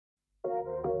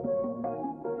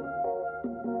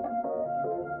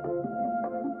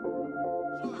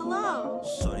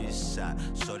Shorty shot,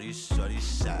 shorty shot, shorty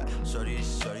shot, shorty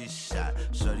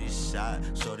shot,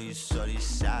 shorty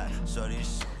shot, shorty.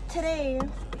 Today,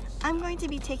 I'm going to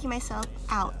be taking myself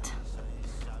out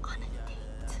on a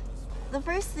date. The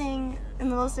first thing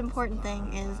and the most important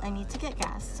thing is I need to get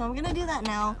gas. So I'm gonna do that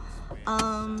now.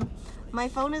 My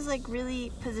phone is like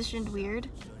really positioned weird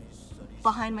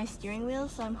behind my steering wheel,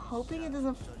 so I'm hoping it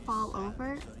doesn't fall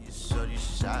over. Shorty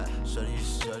shot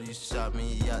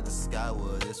me out the sky.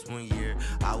 Well, this one year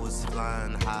I was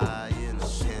flying high in a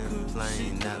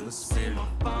plane atmosphere.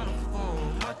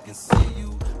 I can see you.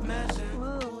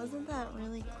 Whoa, wasn't that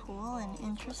really cool and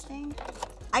interesting?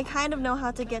 I kind of know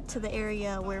how to get to the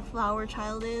area where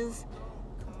𝘭𝘪𝘯𝘬𝘴 is.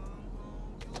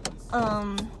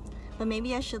 But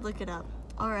maybe I should look it up.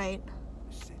 Alright.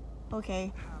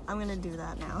 Okay, I'm gonna do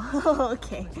that now.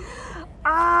 Okay.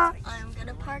 I'm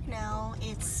gonna park now.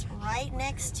 It's right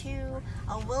next to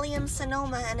a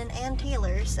Williams-Sonoma and an Ann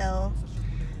Taylor, so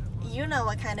you know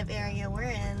what kind of area we're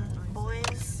in,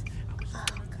 boys. Oh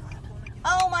god.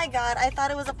 Oh my god, I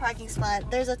thought it was a parking spot.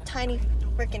 There's a tiny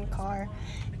freaking car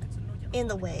in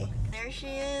the way. There she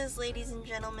is, ladies and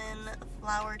gentlemen,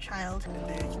 𝘭𝘪𝘯𝘬𝘴.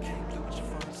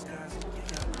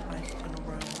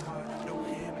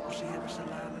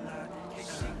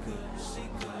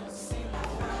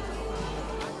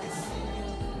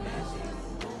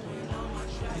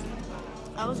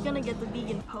 I was gonna get the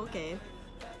vegan poke,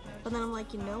 but then I'm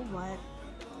like, you know what?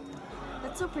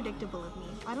 That's so predictable of me.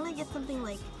 Why don't I get something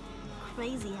like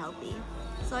crazy healthy?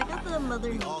 So I got the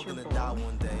Mother Nature bowl. Die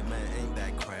one day, man, ain't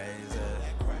that crazy?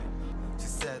 She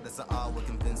said that's all what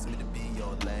convinced me to be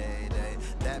your lady.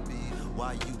 That be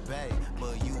why you pay,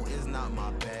 but you is not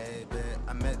my baby.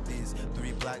 I met these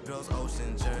three black girls,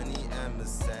 Ocean, Journey, and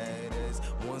Mercedes.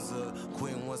 One's a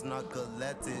queen, one's not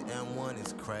collected, and one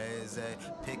is crazy.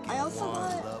 I also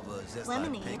got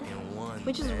lemonade,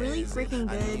 which is really freaking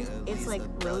good. It's like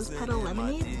rose petal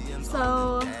lemonade.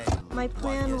 So my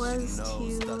plan was to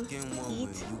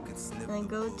eat and then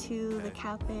go to the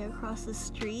cafe across the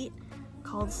street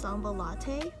called Samba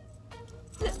Latte.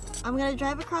 I'm gonna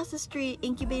drive across the street,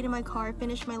 incubate in my car,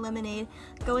 finish my lemonade,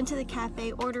 go into the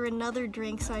cafe, order another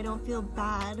drink so I don't feel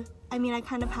bad. I mean, I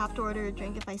kind of have to order a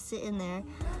drink if I sit in there,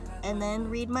 and then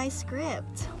read my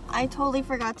script. I totally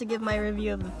forgot to give my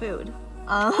review of the food.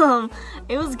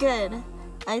 It was good.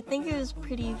 I think it was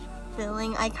pretty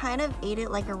filling. I kind of ate it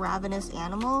like a ravenous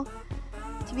animal,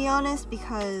 to be honest,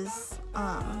 because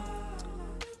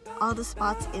all the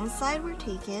spots inside were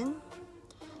taken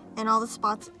and all the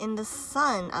spots in the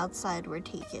sun outside were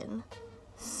taken.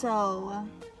 So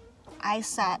I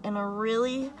sat in a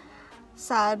really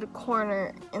sad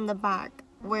corner in the back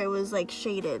where it was like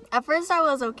shaded. At first I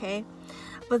was okay,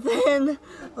 but then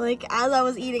like as I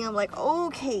was eating, I'm like,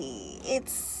 okay,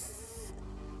 it's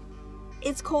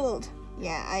cold.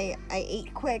 Yeah, I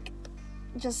ate quick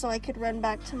just so I could run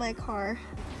back to my car.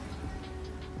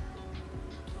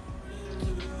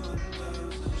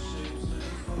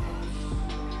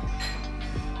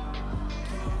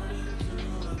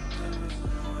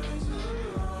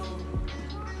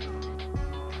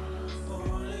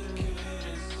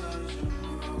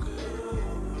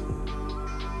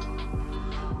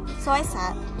 So I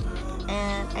sat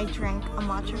and I drank a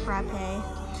matcha frappe.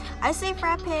 I say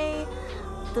frappe,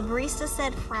 the barista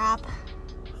said frap.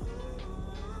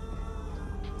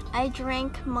 I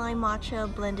drank my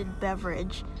matcha blended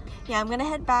beverage. Yeah, I'm gonna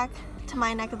head back to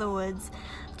my neck of the woods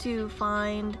to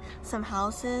find some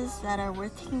houses that are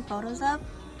worth taking photos of.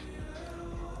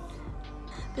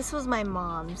 This was my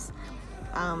mom's.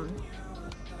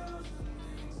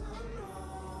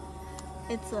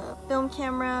 It's a film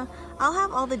camera. I'll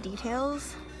have all the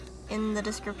details in the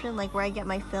description, like where I get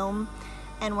my film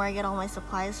and where I get all my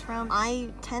supplies from. I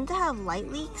tend to have light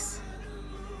leaks.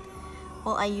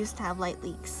 Well, I used to have light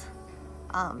leaks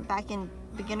back in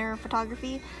beginner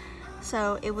photography,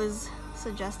 so it was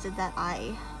suggested that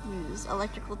I use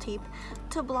electrical tape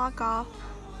to block off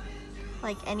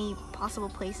like any possible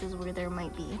places where there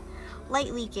might be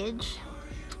light leakage.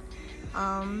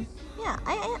 Yeah,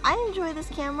 I enjoy this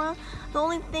camera. The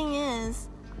only thing is,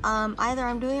 either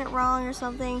I'm doing it wrong or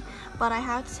something, but I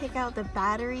have to take out the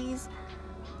batteries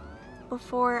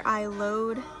before I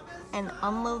load and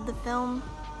unload the film.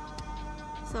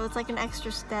 So it's like an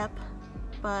extra step,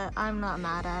 but I'm not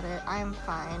mad at it. I'm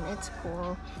fine. It's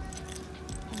cool.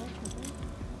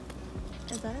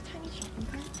 Is that a tiny shopping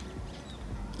cart?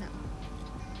 No.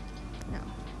 No.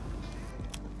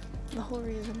 The whole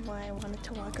reason why I wanted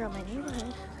to walk around my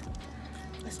neighborhood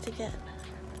was to get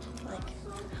like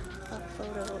a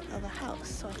photo of a house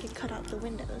so I could cut out the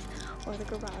windows or the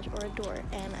garage or a door,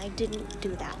 and I didn't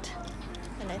do that.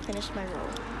 And I finished my roll.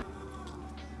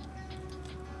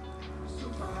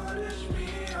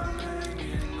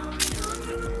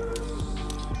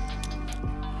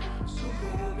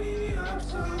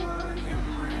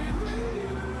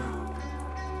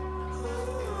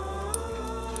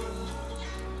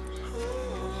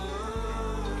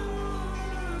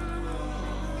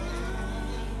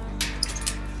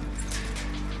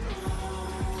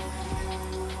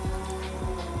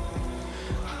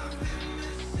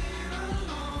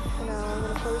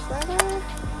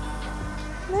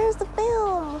 There's the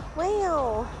film!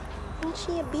 Wow! Isn't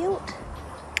she a beaut?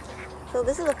 So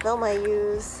this is a film I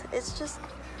use. It's just,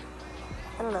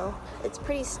 I don't know, it's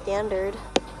pretty standard.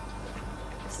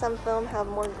 Some film have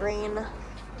more grain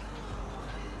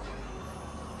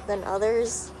than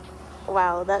others.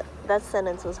 Wow, that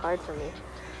sentence was hard for me.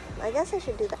 I guess I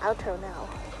should do the outro now.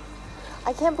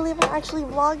 I can't believe I actually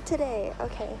vlogged today.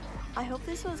 Okay. I hope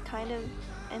this was kind of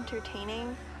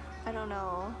entertaining. I don't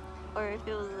know. Or if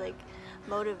it was like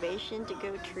motivation to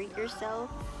go treat yourself,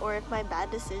 or if my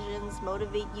bad decisions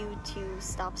motivate you to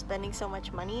stop spending so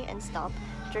much money and stop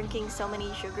drinking so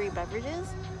many sugary beverages.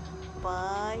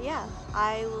 But yeah,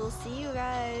 I will see you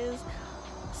guys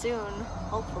soon,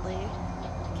 hopefully.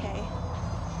 Okay.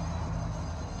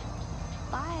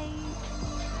 Bye.